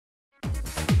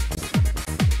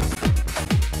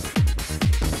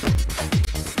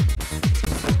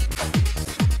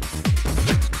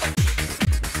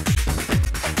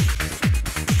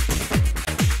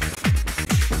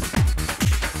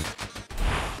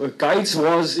Kites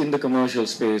was in the commercial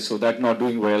space, so that not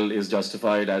doing well is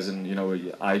justified, as in,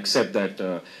 I accept that.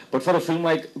 But for a film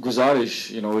like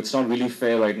Guzarish, it's not really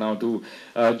fair right now to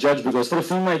judge, because for a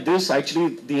film like this,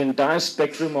 actually the entire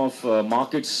spectrum of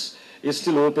markets is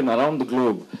still open around the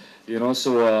globe.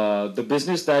 So the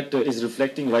business that is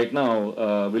reflecting right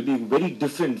now will be very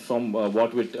different from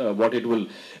what it will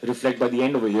reflect by the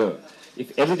end of a year.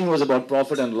 If everything was about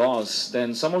profit and loss,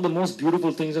 then some of the most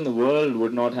beautiful things in the world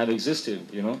would not have existed.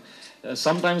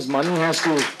 Sometimes money has to,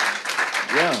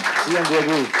 yeah, see, and they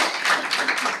agree.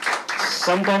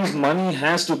 Sometimes money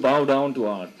has to bow down to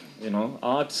art.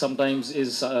 Art sometimes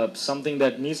is something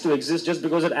that needs to exist just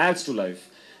because it adds to life.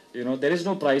 There is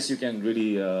no price you can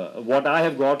really. What I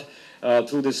have got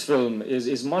through this film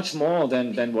is much more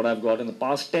than what I've got in the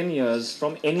past 10 years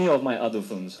from any of my other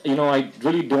films. I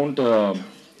really don't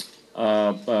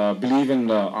believe in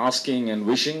asking and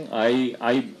wishing.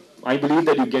 I believe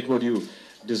that you get what you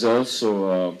deserve.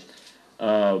 So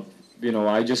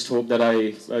I just hope that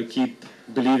I keep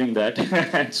believing that,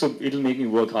 and so it'll make me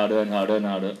work harder and harder and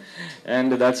harder,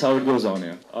 and that's how it goes on.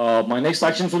 Yeah. My next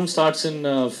action film starts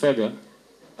in February.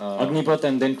 Agnipath,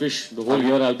 and then Krish. The whole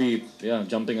year I'll be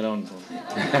jumping around,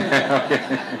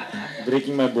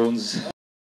 breaking my bones.